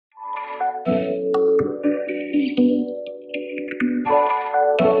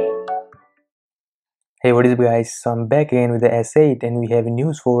What is up guys, so I'm back again with the S8 and we have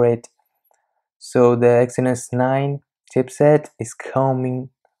news for it. So the Exynos 9 chipset is coming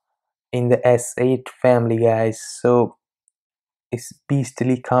in the S8 family guys. So it's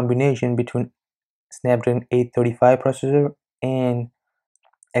beastly combination between Snapdragon 835 processor and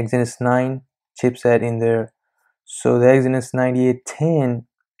Exynos 9 chipset in there. So the Exynos 9810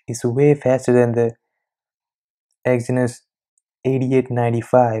 is way faster than the Exynos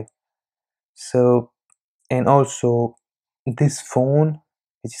 8895. So, and also this phone,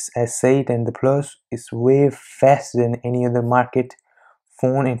 which is S8 and the Plus, is way faster than any other market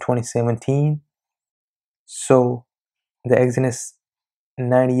phone in 2017. So the Exynos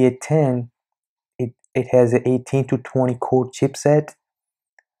 9810, it has an 18 to 20 core chipset.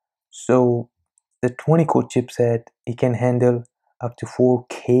 So the 20 core chipset, it can handle up to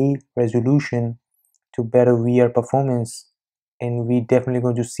 4K resolution to better VR performance, and we definitely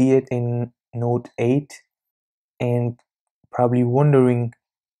going to see it in Note 8. And probably wondering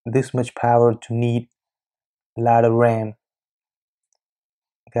this much power to need a lot of RAM.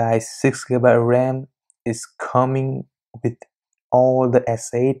 Guys, 6GB RAM is coming with all the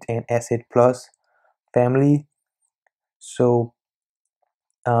S8 and S8 Plus family. So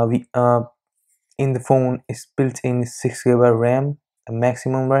we in the phone is built in 6GB RAM. The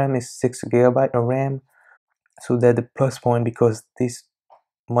maximum RAM is 6GB of RAM. So that's the plus point, because this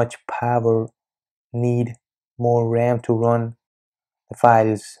much power need more RAM to run the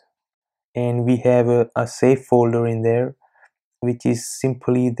files. And we have a save folder in there, which is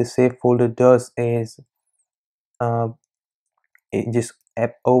simply the save folder does is uh, it just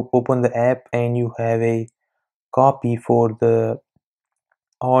open the app and you have a copy for the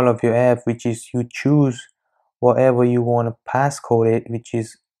all of your app, which is you choose whatever you want to passcode it, which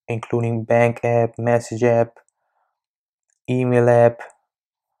is including bank app, message app, email app,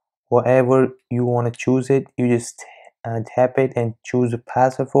 whatever you want to choose it. You just tap it and choose a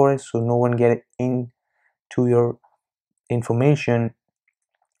password for it, so no one get into your information.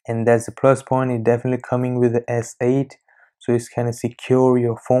 And that's the plus point. It's definitely coming with the S8, so it's kind of secure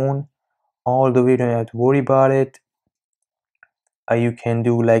your phone all the way. You don't have to worry about it. You can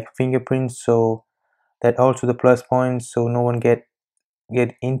do like fingerprints, so that also the plus point, so no one get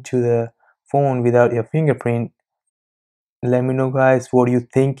into the phone without your fingerprint. Let me know guys, what are you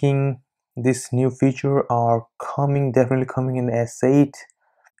thinking? This new feature are coming, definitely coming in S8,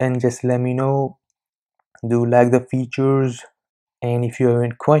 and just let me know, do you like the features? And if you have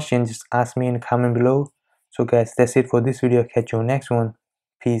any questions, just ask me in the comment below. So guys, that's it for this video. Catch you on next one.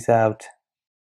 Peace out.